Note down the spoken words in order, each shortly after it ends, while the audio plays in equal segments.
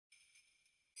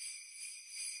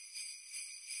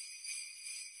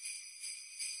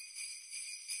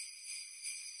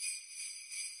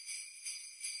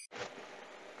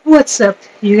What's up,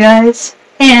 you guys?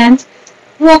 And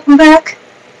welcome back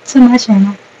to my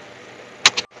channel.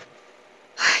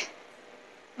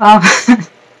 Um,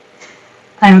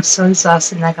 I'm so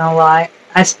exhausted, not gonna lie.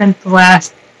 I spent the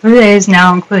last 3 days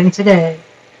now, including today,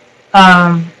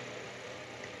 filming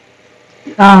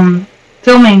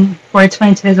for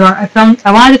 22 Days of Art.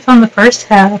 I wanted to film the first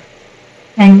half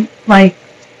and,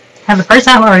 have the first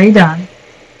half already done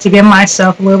to give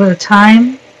myself a little bit of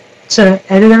time to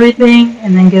edit everything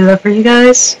and then get it up for you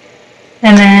guys.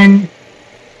 And then,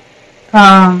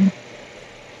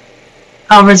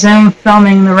 I'll resume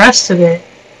filming the rest of it,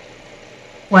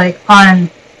 on,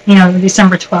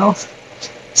 December 12th.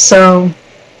 So,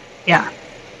 yeah.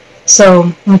 So,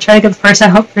 I'm going to try to get the first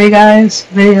half up for you guys,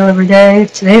 video every day.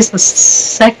 Today's the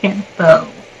second, though.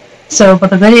 So, but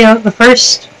the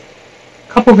first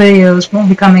couple videos won't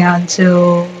be coming out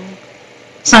until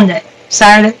Sunday.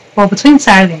 Saturday, well, between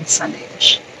Saturday and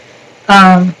Sunday-ish.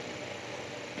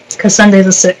 Because Sunday's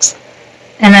the 6th.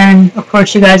 And then, of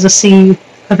course, you guys will see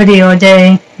a video a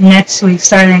day next week,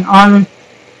 starting on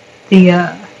the,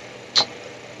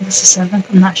 is this the 7th?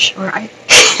 I'm not sure. I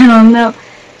don't know.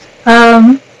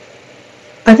 I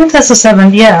think that's the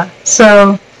 7th, yeah.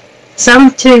 So,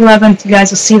 7th to 11th, you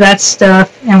guys will see that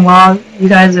stuff, and while you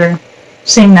guys are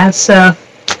seeing that stuff,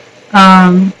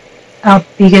 I'll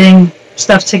be getting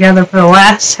stuff together for the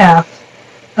last half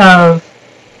of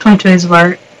 22 Days of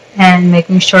Art and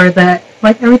making sure that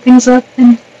everything's up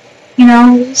and we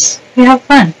have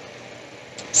fun.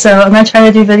 So I'm going to try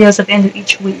to do videos at the end of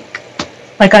each week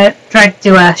like I tried to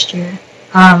do last year.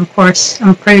 Of course,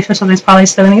 I'm pretty sure something's probably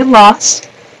still going to get lost,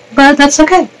 but that's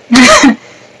okay.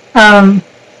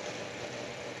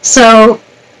 So,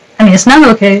 it's not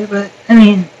okay, but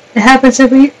it happens for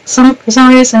some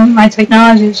reason. My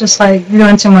technology is just you're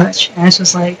doing too much, and it's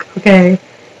just okay,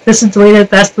 this is deleted,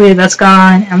 that's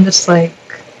gone. I'm just I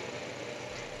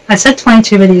said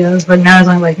 22 videos, but now it's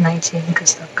only 19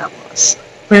 because stuff got lost.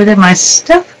 Where did my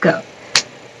stuff go?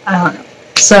 I don't know.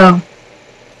 So,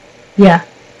 yeah.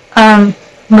 But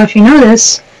if you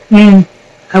notice, I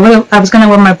was gonna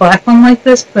wear my black one like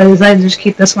this, but I decided to just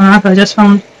keep this one off. I just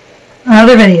filmed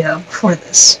another video for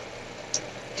this.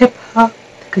 Hip hop.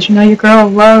 Because your girl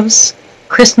loves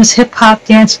Christmas hip-hop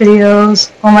dance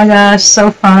videos. Oh my gosh,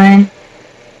 so fun.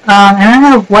 And I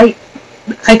have white.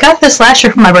 I got this last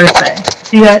year for my birthday.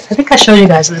 I think I showed you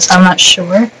guys this, I'm not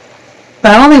sure.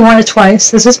 But I only worn it twice.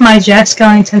 This is my Jack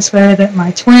Skellington sweater that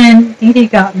my twin, Dee Dee,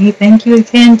 got me. Thank you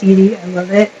again, Dee Dee. I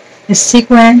love it. It's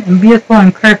sequin and beautiful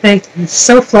and perfect and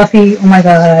so fluffy. Oh my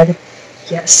god.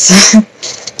 Yes.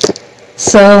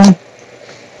 So,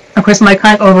 of course, my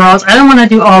kind of overalls. I don't want to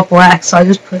do all black, so I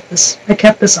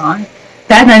kept this on.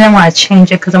 That and I didn't want to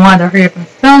change it because I wanted to hurry up and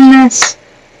film this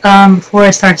before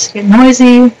it starts to get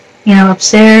noisy,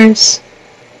 upstairs.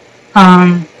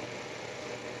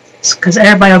 Because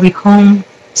everybody will be home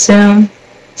soon.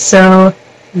 So,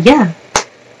 yeah.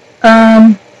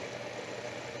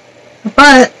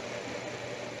 But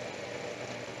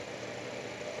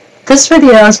this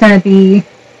video is going to be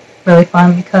really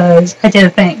fun because I did a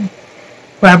thing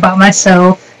where I bought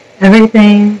myself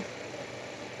everything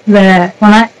that,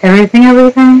 well, not everything,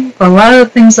 but a lot of the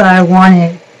things that I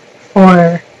wanted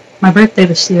for my birthday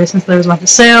this year, since there was a bunch of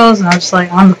sales, and I was just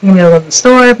I'm looking to be able to go to the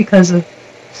store because of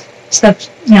stuff,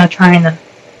 trying to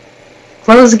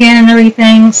close again and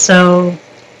everything. So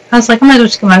I was I'm going to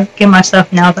just give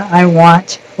myself now that I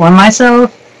want for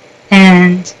myself,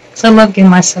 and because I love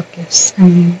giving myself gifts.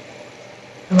 I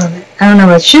love it. I don't know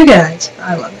about you guys, but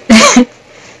I love it.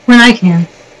 When I can.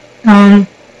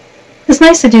 It's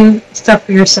nice to do stuff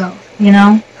for yourself,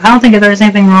 I don't think there's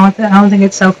anything wrong with it. I don't think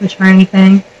it's selfish or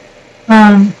anything.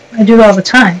 I do it all the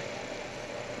time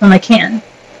when I can.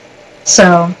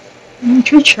 So,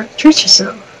 treat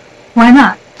yourself. Why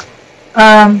not?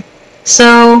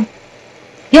 So,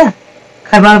 yeah.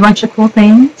 I bought a bunch of cool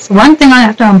things. One thing I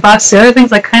have to unbox. The other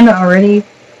things I kind of already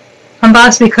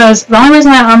unboxed because the only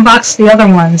reason I unboxed the other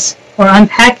ones, or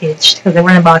unpackaged, because they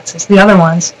weren't in boxes, the other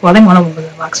ones, well, I think one of them was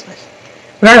in a box, but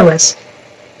regardless,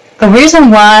 the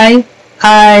reason why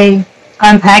I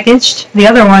unpackaged the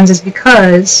other ones is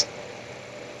because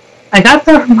I got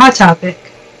them from Hot Topic,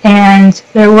 and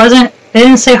they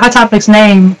didn't say Hot Topic's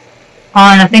name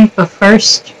on, I think, the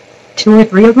first 2 or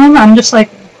 3 of them. I'm just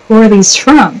who are these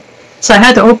from? So I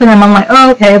had to open them. I'm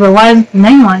oh, okay, but why isn't the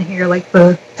name on here?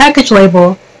 The package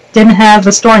label didn't have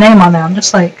the store name on there. I'm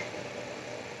just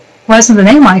why isn't the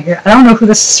name on here? I don't know who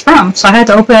this is from. So I had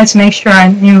to open it to make sure I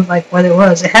knew what it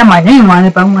was. It had my name on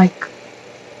it, but I'm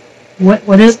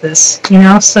what is this?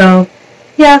 So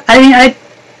yeah, I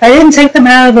didn't take them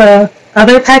out of the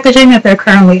other packaging that they're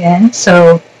currently in,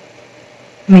 so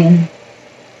mean,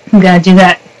 I'm gonna do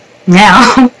that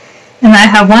now. And I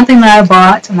have one thing that I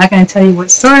bought. I'm not gonna tell you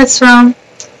what store it's from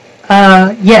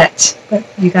yet, but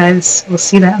you guys will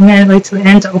see that. I'm gonna wait till the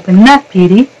end to open that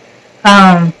beauty.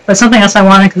 But something else I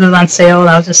wanted because it was on sale, and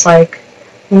I was just like,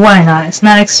 why not? It's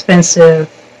not expensive.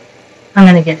 I'm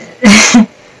gonna get it.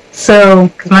 So,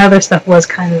 because my other stuff was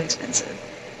kind of expensive.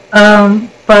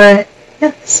 But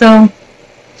yeah, so.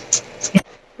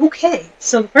 Okay,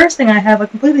 so the first thing I have, I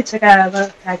completely took out of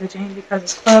the packaging because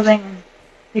it's clothing, and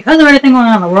because of everything going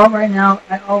on in the world right now,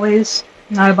 I always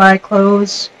not buy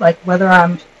clothes, like whether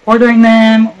I'm ordering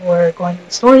them or going to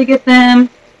the store to get them.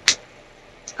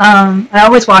 I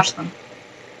always wash them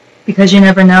because you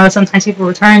never know. Sometimes people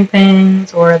return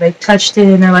things or they touched it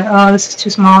and they're like, "Oh, this is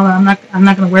too small. I'm not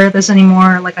going to wear this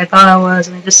anymore like I thought I was,"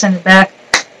 and they just send it back.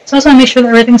 So I just want to make sure that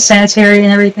everything's sanitary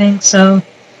and everything. So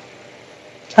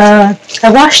I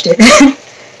washed it.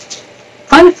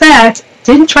 Fun fact,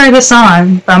 didn't try this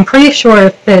on, but I'm pretty sure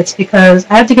it fits because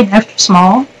I have to get extra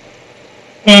small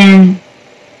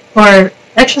or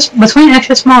between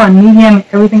extra small and medium,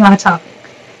 everything on a topic,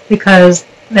 because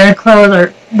their clothes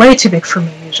are way too big for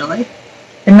me usually.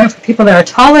 They're meant for people that are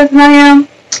taller than I am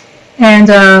and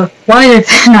wider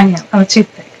than I am. I'm a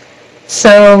toothpick.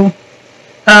 So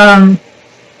I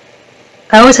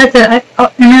always have to,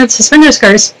 and suspender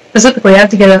skirts specifically, I have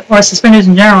to get or suspenders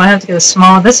in general, I have to get a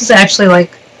small. This is actually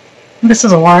this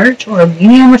is a large or a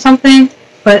medium or something,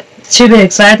 but it's too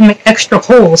big, so I have to make extra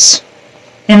holes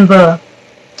in the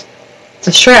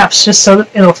straps just so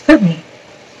that it'll fit me.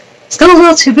 Still a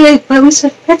little too big, but at least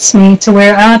it fits me to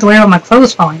where I don't have to worry about my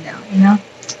clothes falling down, you know?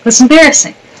 It's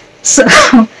embarrassing. So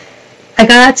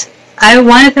I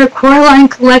wanted their Coraline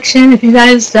collection. If you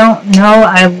guys don't know,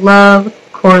 I love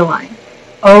Coraline.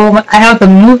 Oh, I have the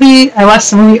movie. I watch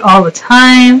the movie all the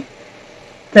time.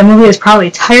 The movie is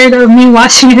probably tired of me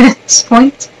watching it at this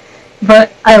point.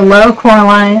 But I love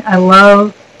Coraline. I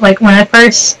love, when I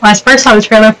first saw the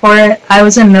trailer for it, I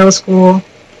was in middle school.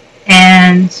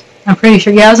 And I'm pretty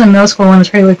sure, I was in middle school when the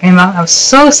trailer came out. I was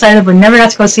so excited, but never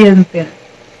got to go see it in the theater.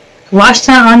 I watched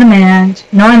it on demand,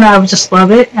 knowing that I would just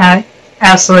love it. I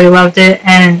absolutely loved it.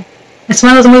 And it's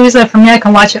one of those movies that for me, I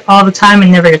can watch it all the time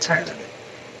and never get tired of it.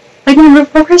 Like Nightmare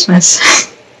Before Christmas.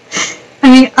 I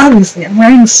mean, obviously, I'm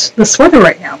wearing the sweater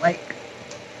right now,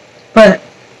 but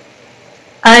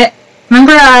I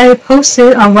remember I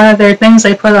posted on one of their things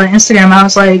they put on Instagram. I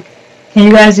was like, "Can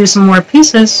you guys do some more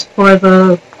pieces for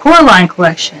the Coraline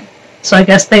collection?" So I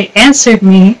guess they answered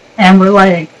me and were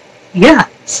like, "Yeah."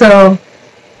 So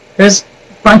there's a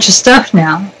bunch of stuff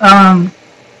now.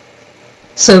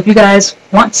 So if you guys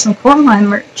want some Coraline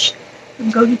merch,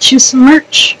 go get you some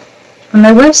merch from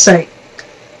their website.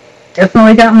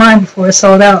 Definitely got mine before it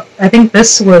sold out. I think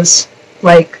this was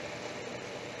I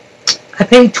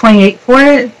paid $28 for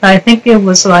it, but I think it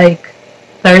was like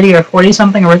 $30 or $40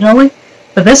 something originally.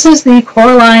 But this is the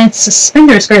Coraline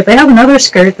suspender skirt. They have another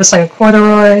skirt that's like a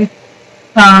corduroy.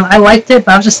 I liked it,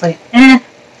 but I was just like, I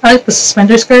like the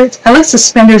suspender skirts. I like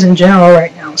suspenders in general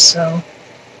right now, so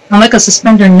I'm like a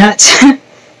suspender nut.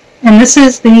 And this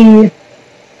is the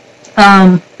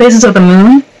Phases of the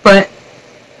Moon, but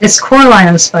it's Coraline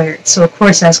inspired. So of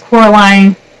course it has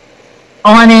Coraline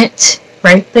on it,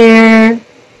 right there,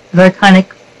 the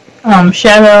iconic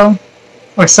shadow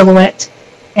or silhouette,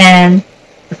 and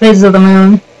the Phases of the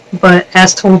Moon, but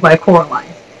as told by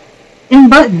Coraline. In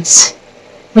buttons,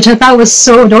 which I thought was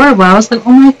so adorable. I was like,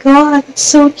 oh my god, that's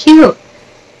so cute.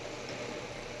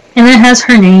 And it has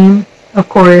her name, of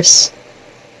course,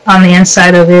 on the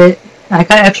inside of it. I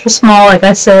got extra small, like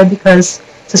I said, because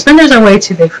suspenders are way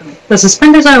too big for me. The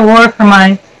suspenders I wore for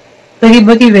my Boogie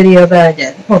Boogie video that I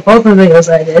did, or both of the videos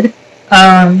I did,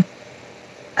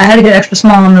 I had to get extra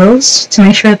small on those to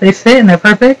make sure that they fit and they're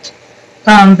perfect.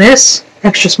 This,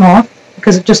 extra small,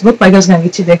 because it just looked like it was going to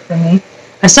be too big for me.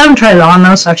 I still haven't tried it on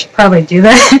though, so I should probably do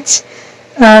that.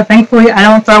 Thankfully, I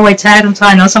don't throw away tags until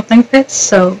I know something fits,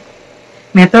 so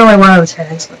I throw away one of the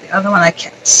tags, but the other one I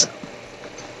kept, so.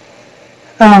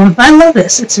 I love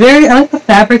this. I like the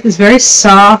fabric. It's very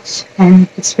soft, and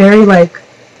it's very,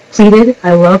 pleated.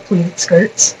 I love pleated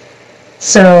skirts.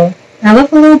 So, I love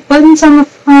the little buttons on the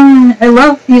front. I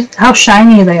love how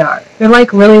shiny they are. They're,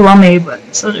 really well-made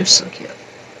buttons. Those are so cute.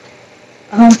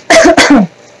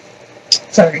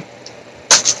 Sorry.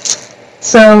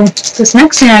 So, this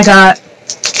next thing I got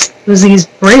was these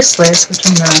bracelets, which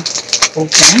I'm going to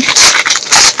open.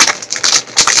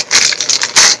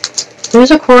 There's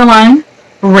a Coraline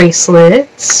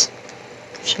bracelets.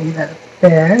 Show you that up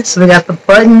there. So we got the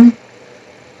button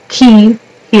key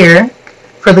here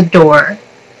for the door,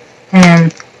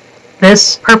 and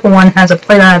this purple one has a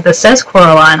plate on it that says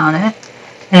Coraline on it,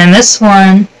 And this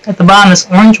one, at the bottom, this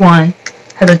orange one,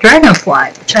 has a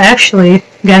dragonfly, which I actually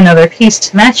got another piece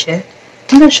to match it.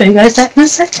 I'm going to show you guys that in a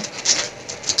second.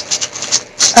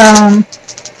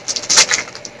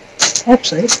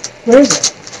 Actually, where is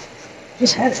it? I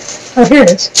just had it. Oh, here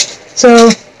it is. So,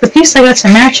 the piece I got to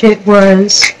match it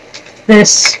was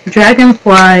this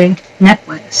dragonfly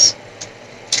necklace.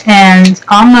 And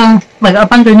on the, like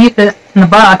up underneath it in the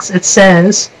box, it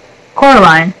says,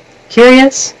 Coraline,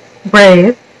 curious,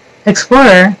 brave,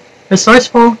 explorer,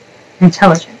 resourceful,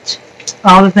 intelligent.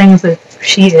 All the things that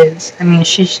she is. I mean,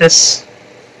 she's just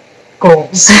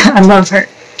goals. I love her.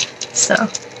 So,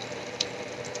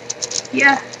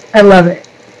 yeah, I love it.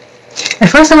 At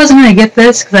first I wasn't going to get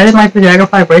this because I didn't like the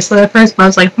dragonfly bracelet at first, but I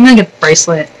was like, if I'm going to get the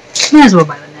bracelet, I might as well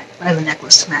buy the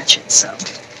necklace to match it, so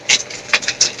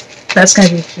that's going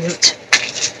to be cute.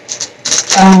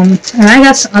 And I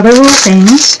got some other little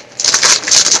things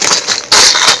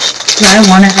that I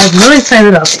wanted. I'm really excited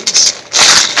about these.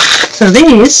 So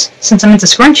these, since I'm into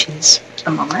scrunchies at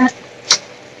the moment,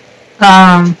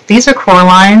 these are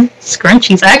Coraline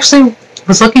scrunchies. I actually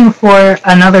was looking for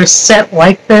another set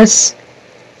like this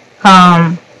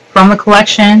from the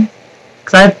collection,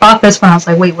 because I bought this one. I was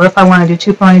like, wait, what if I want to do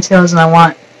 2 ponytails and I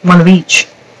want one of each?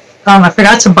 I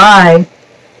forgot to buy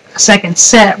a second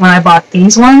set when I bought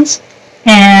these ones,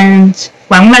 and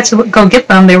when I went to go get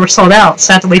them, they were sold out,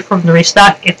 so I had to wait for them to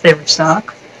restock, if they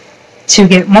restock, to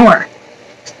get more.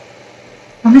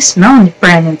 Oh, they smell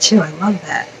brand new too. I love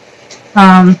that.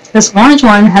 This orange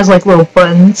one has like little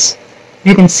buttons.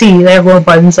 You can see they have little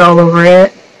buttons all over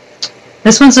it.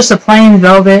 This one's just a plain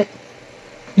velvet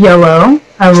yellow.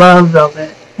 I love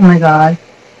velvet. Oh my god.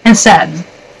 And satin.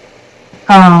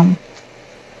 And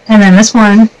then this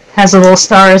one has the little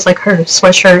stars like her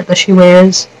sweatshirt that she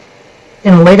wears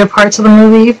in the later parts of the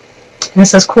movie. And it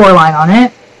says Coraline on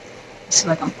it. Let's see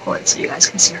if I can pull it so you guys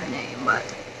can see her name. But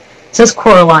it says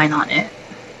Coraline on it.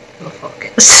 It'll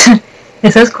focus.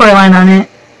 It says Coraline on it.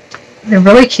 They're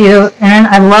really cute. And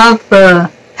I love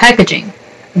the packaging.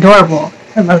 Adorable.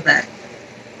 I love that.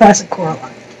 Classic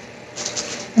Coraline.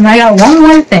 And I got one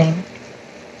more thing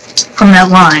from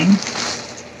that line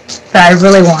that I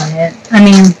really wanted. I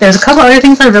mean, there's a couple other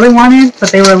things I really wanted, but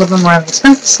they were a little bit more on the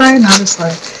expensive side, and I was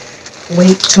like,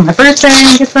 wait till my birthday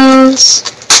and get those.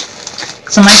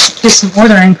 Because I might do some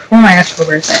ordering for my actual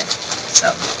birthday.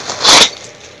 So,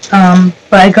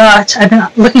 but I've been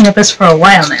looking at this for a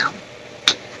while now.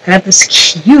 I got this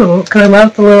cute, because I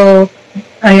love the little,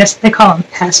 I guess they call them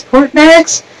passport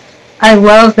bags. I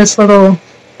love this little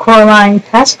Coraline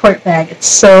passport bag. It's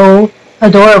so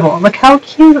adorable. Look how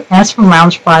cute. And that's from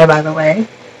Loungefly, by the way.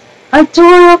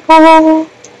 Adorable.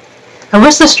 I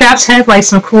wish the straps had like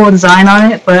some cool design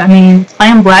on it, but I mean,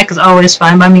 plain black is always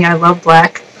fine by me. I love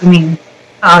black. I mean,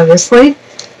 obviously.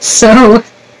 So,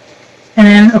 and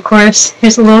then of course,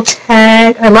 here's a little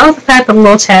tag. I love the fact that the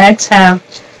little tags have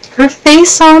her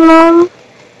face on them.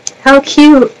 How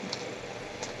cute.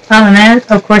 And then,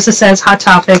 of course, it says Hot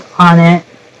Topic on it.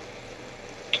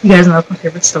 You guys know it's my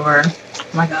favorite store. Oh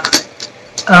my god.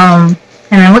 And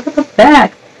then look at the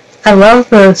back. I love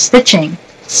the stitching.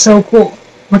 It's so cool.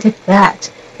 Look at that.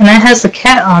 And it has the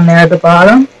cat on there at the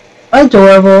bottom.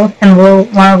 Adorable. And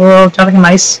one of the little jumping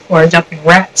mice, or jumping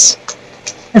rats,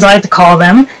 as I like to call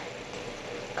them.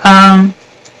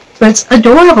 But it's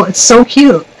adorable. It's so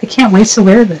cute. I can't wait to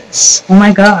wear this. Oh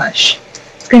my gosh.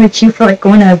 It's going to be cute for like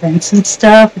going to events and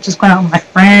stuff, or just going out with my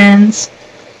friends.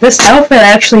 This outfit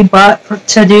I actually bought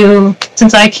to do,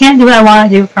 since I can't do what I want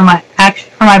to do for my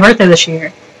birthday this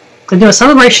year. To do a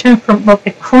celebration for my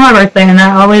birthday, and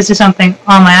I always do something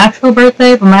on my actual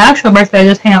birthday. But my actual birthday, I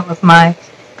just hang out with my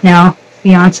now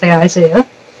fiance Isaiah,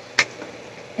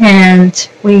 and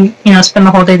we spend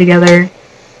the whole day together.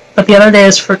 But the other day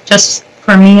is just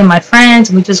for me and my friends,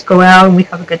 and we just go out and we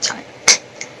have a good time.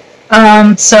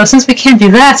 So since we can't do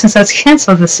that, since that's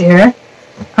canceled this year,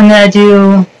 I'm gonna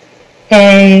do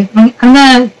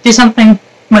something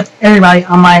with everybody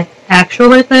on my actual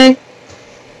birthday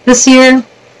this year.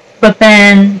 But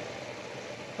then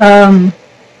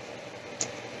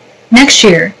next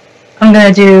year, I'm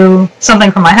gonna do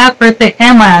something for my half birthday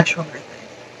and my actual birthday.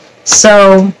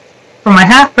 So for my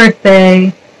half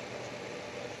birthday,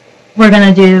 we're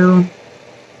gonna do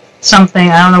something,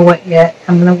 I don't know what yet.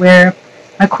 I'm gonna wear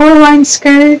my Coraline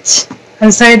skirt. I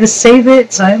decided to save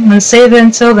it, so I'm gonna save it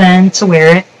until then to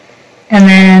wear it. And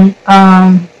then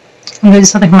I'm gonna do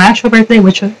something for my actual birthday,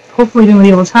 which will hopefully do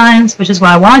medieval times, which is what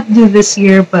I wanted to do this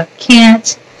year, but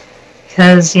can't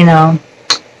because the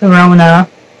Rona.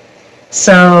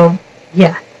 So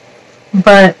yeah,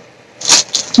 but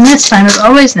next time is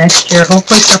always next year.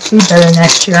 Hopefully stuff will be better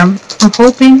next year. I'm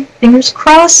hoping, fingers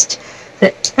crossed,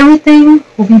 that everything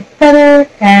will be better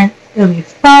and it'll be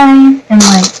fine and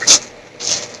like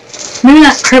maybe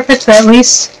not perfect, but at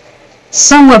least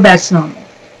somewhat back to normal.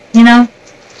 You know?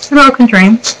 It's a broken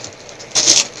dream.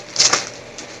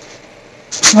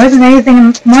 More than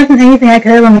anything I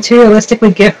could ever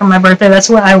materialistically get for my birthday, that's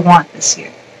what I want this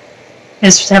year.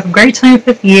 Is to have a great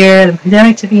 25th year, the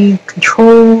pandemic to be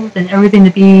controlled, and everything to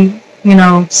be, you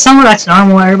know, somewhat back to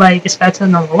normal. Everybody gets back to their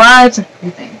normal lives and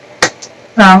everything.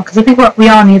 Because I think we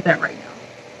all need that right now.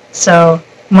 So,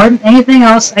 more than anything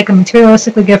else I can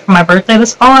materialistically get for my birthday,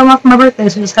 that's all I want for my birthday,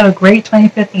 is to just have a great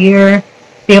 25th year,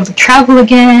 be able to travel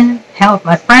again, hang out with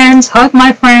my friends, hug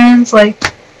my friends, like,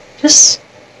 just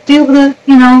be able to,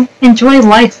 you know, enjoy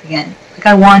life again, like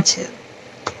I want to.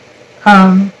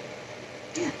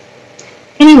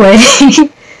 Anyway,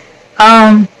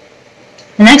 the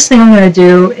next thing I'm going to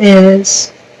do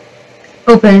is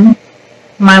open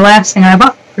my last thing I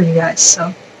bought for you guys,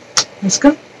 so let's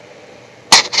go.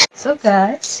 So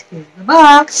guys, here's the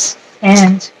box,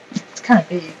 and it's kind of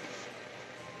big.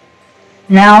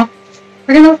 Now,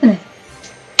 we're going to open it.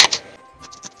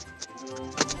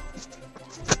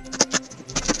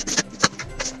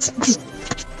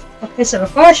 Okay, so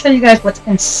before I show you guys what's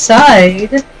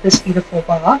inside this beautiful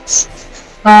box,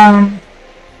 I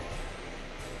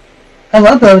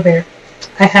love Build-A-Bear.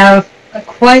 I have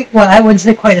quite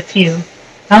a few.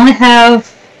 I only have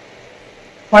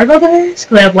 4 Build-A-Bears,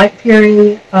 because I have Light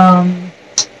Fury, my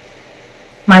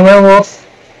werewolf,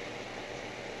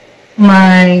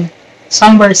 my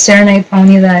Songbird Serenade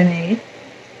pony that I made,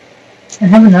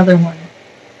 and I have another one.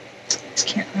 I just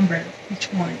can't remember which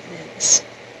one it is.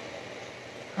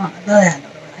 Oh, I thought I had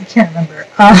another one. I can't remember.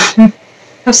 I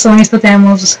have so many stuffed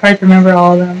animals, it's hard to remember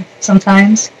all of them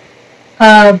sometimes.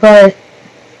 What was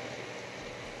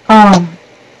I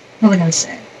gonna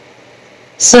say?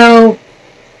 So,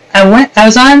 I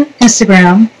was on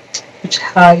Instagram, which is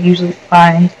how I usually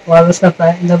find a lot of the stuff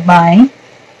that I end up buying,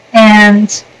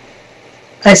 and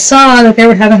I saw that they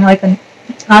were having like a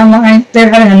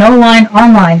no-line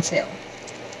online sale.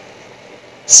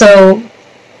 So,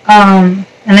 and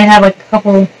they had like a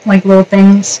couple like little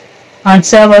things on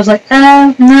sale. I was like,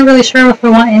 I'm not really sure if I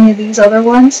want any of these other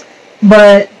ones,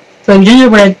 but the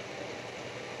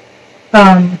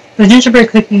gingerbread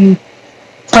cookie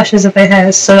plushes that they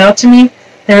had stood out to me.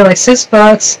 They were like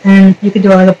 $6, and you could do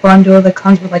like a bundle that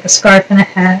comes with like a scarf and a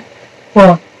hat.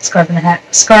 Well, scarf and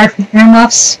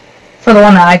earmuffs for the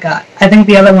one that I got. I think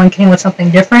the other one came with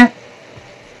something different.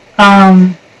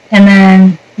 And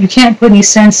then you can't put any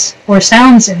scents or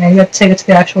sounds in there. You have to take it to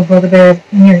the actual Build-A-Bear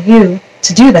near you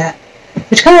to do that,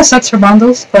 which kind of sucks for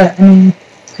bundles, but I mean,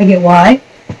 I get why,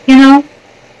 you know.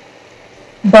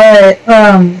 But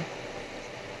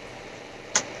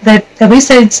that at least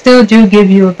they still do give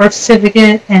you a birth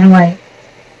certificate, and like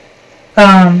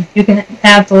you can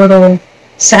add the little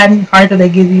satin card that they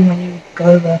give you when you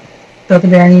go to the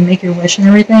Build-A-Bear and you make your wish and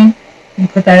everything, and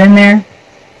put that in there.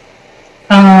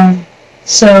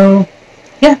 So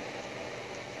yeah.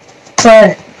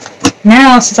 But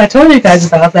now, since I told you guys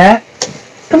about that,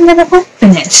 I'm gonna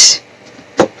open it.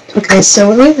 Okay, so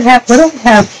what do we have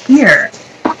here?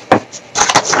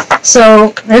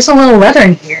 So there's a little letter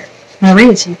in here. I'm gonna read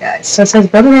it to you guys. So it says,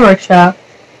 Build-A-Bear Workshop,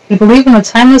 we believe in the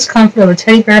timeless comfort of a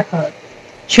teddy bear hug.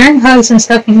 Sharing hugs and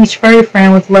stuffing each furry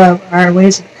friend with love are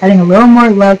ways of adding a little more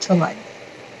love to life.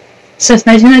 Since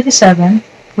 1997,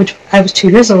 which I was 2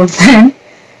 years old then,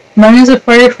 millions of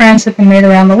furry friends have been made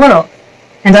around the world,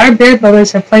 and our bear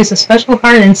builders have placed a special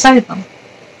heart inside them.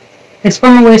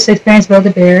 Explore more ways to experience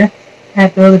Build-A-Bear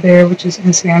at Build-A-Bear, which is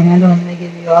Instagram handle, and they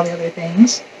give you all the other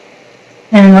things.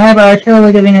 And learn about our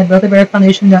charitable giving at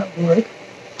buildabearfoundation.org.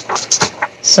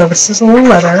 So this is a little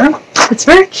letter. It's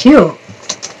very cute.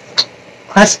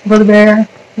 Classic Build-A-Bear,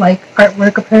 like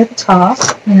artwork up here at the top,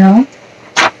 you know.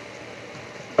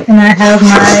 And I have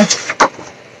my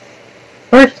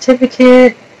birth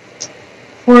certificate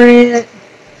for it.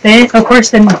 They, of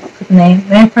course, didn't put the name.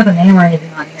 They didn't put the name or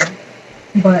anything on here.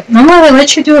 But normally they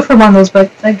let you do it for bundles,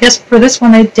 but I guess for this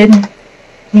one they didn't,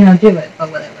 you know, do it.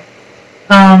 But whatever.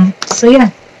 So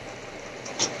yeah.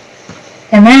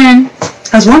 And then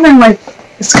I was wondering, like,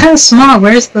 it's kind of small.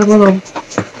 Where's the little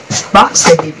box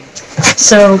they give you?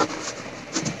 So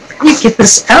how do you get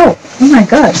this out? Oh my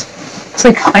god, it's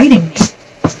like hiding me.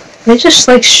 They just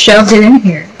like shoved it in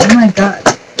here. Oh my god.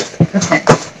 Okay,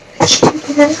 I can't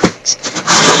get it out.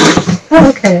 Oh,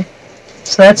 okay.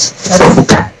 So that's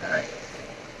that. Alright.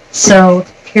 So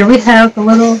here we have the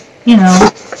little, you know,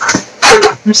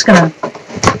 I'm just gonna,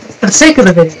 for the sake of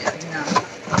the video, you know,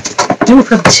 do it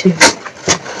for the 2.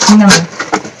 I'm gonna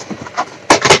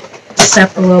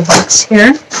set the little box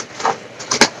here.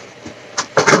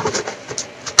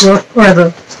 Or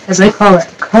the, as they call it,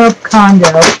 Cub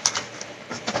Condo.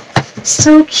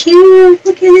 So cute!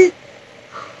 Look at it!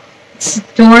 It's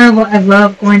adorable. I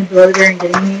love going to Build-A-Bear and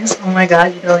getting these. Oh my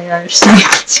god, you don't even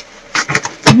understand.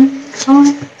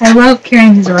 I love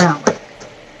carrying these around.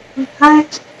 Hi.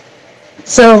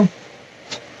 So,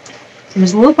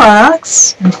 there's a little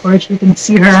box. And of course, you can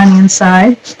see her on the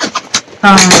inside.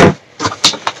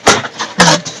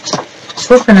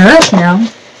 Let's open her up now.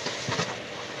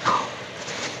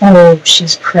 Oh,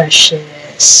 she's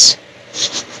precious.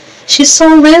 She's so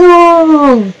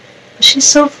little. She's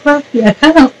so fluffy. I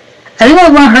think I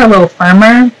want her a little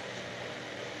firmer.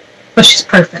 But she's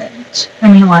perfect.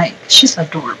 I mean, like, she's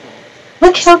adorable.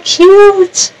 Look how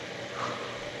cute.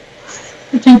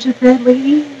 The gingerbread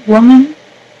lady, woman,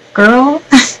 girl.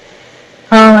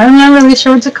 I'm not really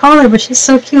sure what to call her, but she's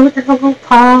so cute. Look at her little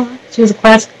paw. She has a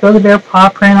classic Build-A-Bear paw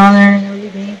print on her and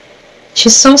everything.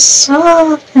 She's so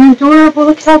soft and adorable.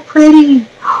 Look how pretty.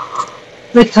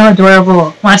 Look how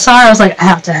adorable. When I saw her, I was like, I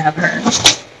have to have her.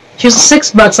 She was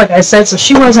 $6, like I said, so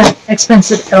she wasn't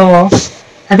expensive at all.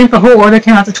 I think the whole order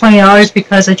came out to $20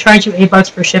 because they charge you $8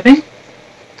 for shipping.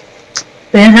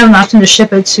 They didn't have an option to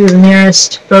ship it to the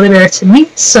nearest Build-A-Bear to me,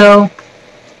 so,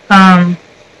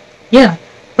 yeah.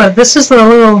 But this is the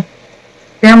little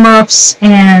earmuffs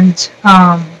and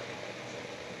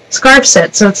scarf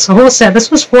set, so it's a whole set. This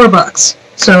was $4,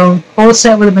 so the whole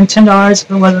set would have been $10 if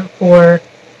it wasn't for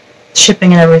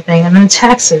shipping and everything, and then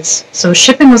taxes. So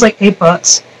shipping was like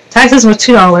 $8, taxes was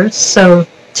 $2, so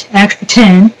extra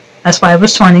 10. That's why it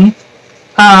was 20.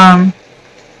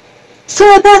 Still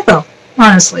not bad though,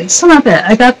 honestly. Still not bad.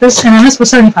 I got this, and this was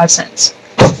 75 cents.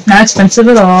 Not expensive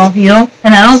at all, you know.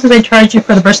 And I don't think they charge you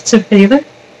for the birth certificate either.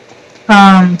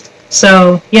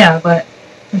 So yeah, but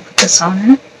let me put this on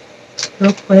there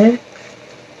real quick.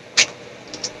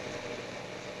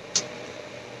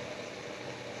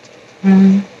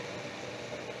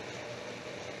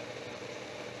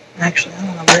 Actually, I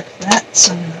don't want to work that,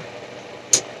 so I'm gonna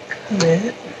cut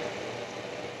it.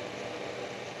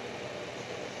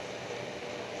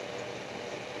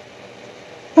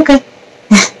 Okay.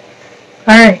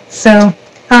 Alright, so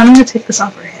I'm going to take this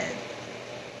off her head.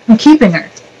 I'm keeping her,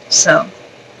 so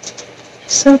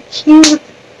she's so cute.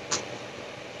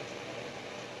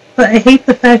 But I hate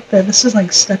the fact that this is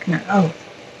like stuck in her. Oh,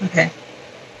 okay.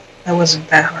 That wasn't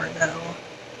that hard though.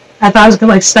 I thought I was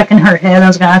gonna like stuck in her head. I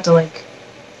was gonna have to like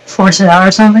force it out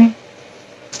or something.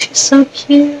 She's so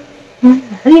cute.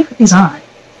 How do you put these on?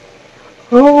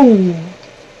 Oh,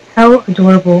 how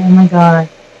adorable. Oh my god.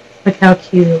 Look how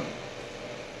cute.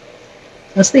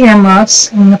 That's the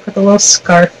earmuffs. I'm going to put the little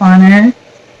scarf on her.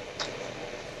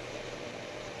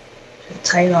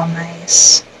 Tie it all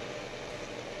nice.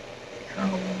 Curl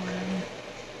warm.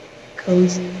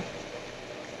 Cozy.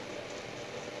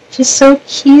 She's so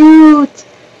cute.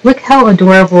 Look how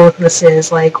adorable this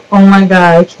is. Like, oh my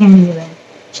god, I can't even.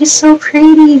 She's so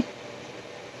pretty.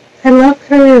 I love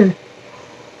her.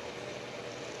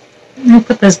 Let me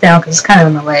put this down because it's kind of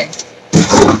in the way.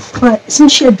 But isn't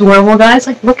she adorable, guys?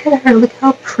 Like, look at her. Look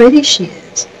how pretty she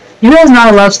is. You guys know I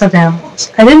love stuffed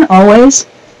animals. I didn't always.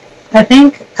 I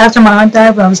think after my aunt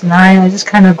died when I was 9, I just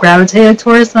kind of gravitated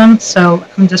towards them. So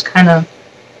I'm just kind of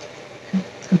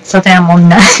a stuffed animal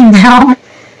now.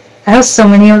 I have so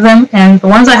many of them, and the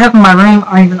ones I have in my room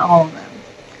aren't even all of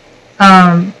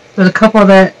them. There's a couple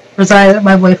that reside at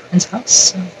my boyfriend's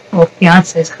house, well,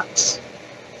 fiance's house.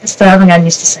 I still haven't gotten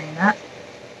used to saying that.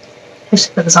 I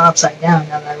should put this on upside down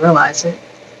now that I realize it,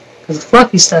 because the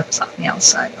fluffy stuff is on the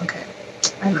outside. Okay,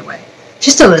 either way,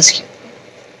 she still is cute.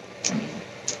 I mean,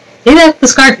 even if the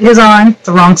scarf is on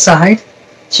the wrong side,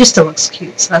 she still looks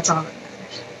cute, so that's all that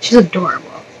matters. She's adorable.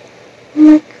 Oh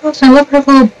my gosh, I love her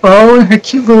little bow and her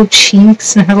cute little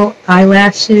cheeks and her little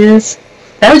eyelashes.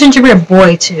 That was Gingerbread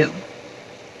Boy too.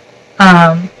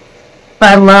 But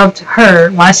I loved her.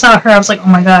 When I saw her, I was like, oh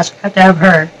my gosh, I have to have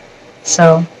her.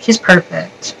 So, she's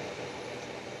perfect.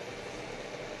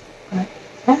 But,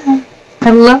 yeah,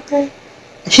 I love her.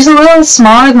 She's a little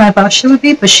smaller than I thought she would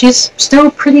be, but she's still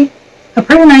a pretty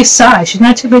nice size. She's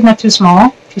not too big, not too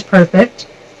small. She's perfect.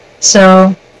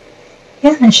 So,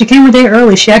 yeah, and she came a day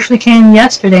early. She actually came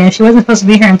yesterday, and she wasn't supposed to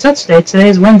be here until today.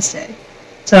 Today's Wednesday.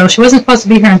 So, she wasn't supposed to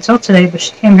be here until today, but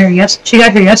she came here she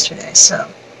got here yesterday, so.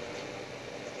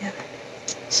 Yeah.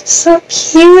 She's so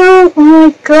cute.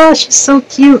 Oh my gosh, she's so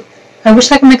cute. I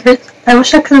wish I could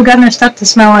have gotten her stuff to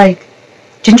smell like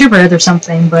gingerbread or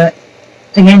something, but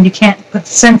again, you can't put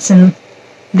scents in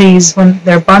these when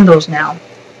they're bundles now.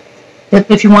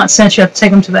 If you want scents, you have to take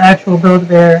them to the actual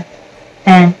Build-A-Bear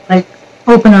and like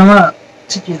open them up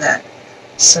to do that.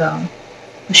 So,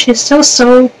 but she's still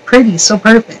so pretty, so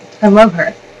perfect. I love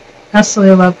her.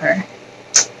 Absolutely love her.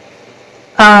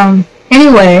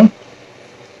 Anyway,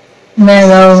 I'm gonna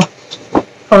go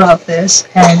pull out this,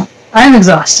 and I'm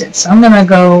exhausted, so I'm gonna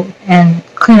go and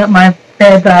clean up my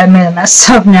bed that I made a mess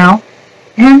of now,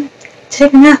 and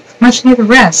take a nap, much needed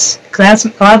rest, because I have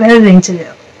a lot of editing to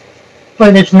do,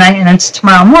 later tonight and into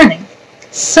tomorrow morning.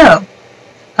 So,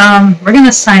 we're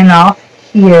gonna sign off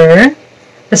here.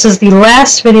 This is the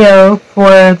last video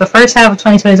for the first half of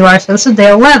 2022, so this is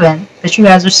day 11 that you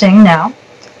guys are seeing now.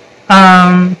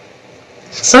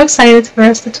 So excited for the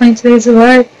rest of 22 Days of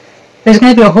Art. There's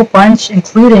going to be a whole bunch,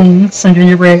 including some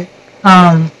gingerbread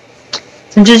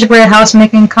house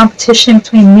making competition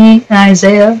between me and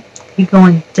Isaiah. Be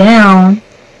going down.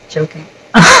 Joking.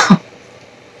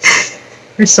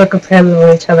 We're so competitive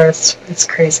with each other. It's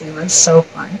crazy. It was so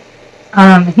fun.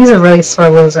 He's a really sore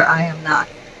loser. I am not.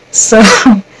 So,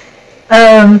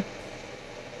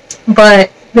 but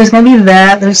there's going to be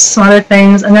that. There's some other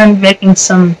things. And then making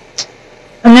some.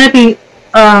 I'm going to be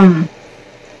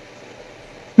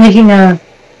making a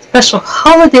special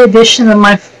holiday edition of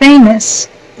my famous,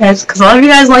 because a lot of you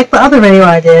guys liked the other video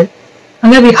I did. I'm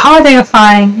going to be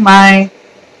holidayifying my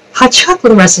hot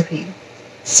chocolate recipe.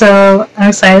 So I'm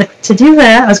excited to do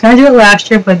that. I was going to do it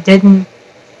last year, but didn't.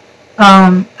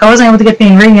 I wasn't able to get the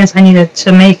ingredients I needed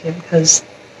to make it because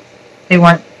they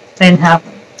didn't have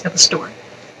them at the store.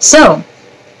 So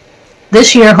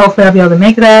this year, hopefully, I'll be able to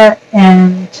make that.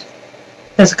 And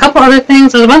there's a couple other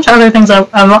things. There's a bunch of other things I'm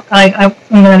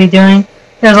going to be doing.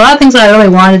 There's a lot of things that I really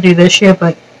wanted to do this year,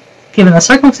 but given the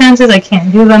circumstances, I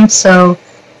can't do them. So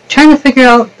trying to figure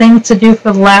out things to do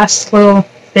for the last little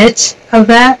bit of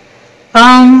that.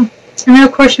 And then,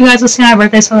 of course, you guys will see my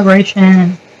birthday celebration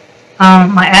and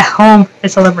my at-home birthday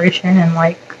celebration and,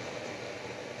 like,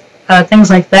 things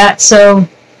like that. So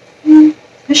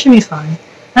it should be fun.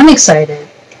 I'm excited.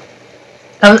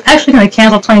 I was actually going to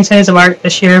cancel 20 Days of Art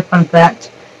this year, fun fact,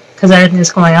 because everything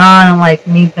is going on, and, like,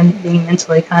 me being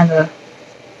mentally kind of,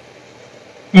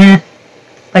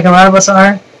 like a lot of us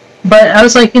are. But I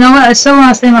was like, you know what, I still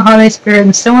want to stay in the holiday spirit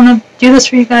and still want to do this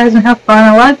for you guys and have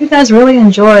fun. A lot of you guys really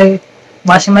enjoy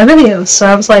watching my videos, so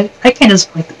I was like, I can't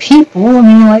disappoint the people. I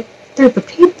mean, like, they're the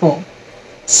people.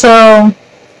 So,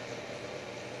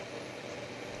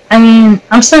 I mean,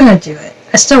 I'm still going to do it.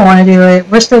 I still want to do it.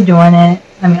 We're still doing it.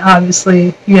 I mean,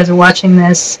 obviously, you guys are watching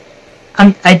this.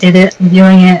 I did it. I'm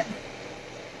doing it.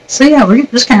 So yeah, we're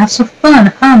just going to have some fun,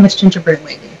 huh, Miss Gingerbread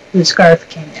Lady, whose scarf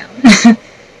came down.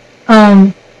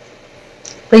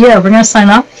 But yeah, we're going to sign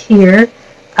off here.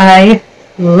 I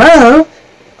love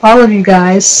all of you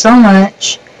guys so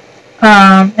much.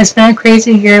 It's been a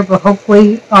crazy year, but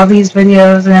hopefully all these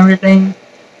videos and everything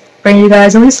bring you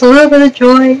guys at least a little bit of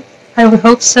joy. I would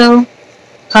hope so.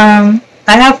 I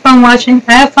have fun watching.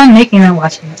 I have fun making them. I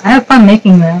have fun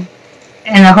making them,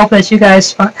 and I hope that you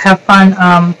guys have fun.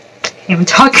 I can't even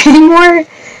talk anymore.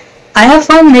 I have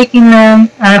fun making them,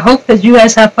 and I hope that you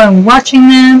guys have fun watching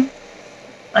them,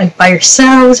 like by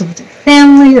yourselves or with your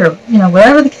family, or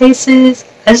whatever the case is.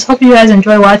 I just hope you guys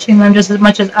enjoy watching them just as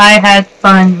much as I had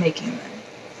fun making them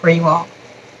for you all.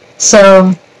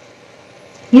 So,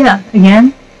 yeah,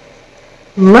 again,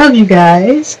 love you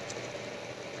guys.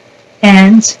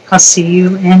 And I'll see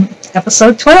you in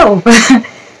episode 12.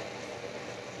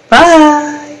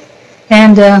 Bye!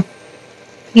 And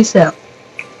peace out.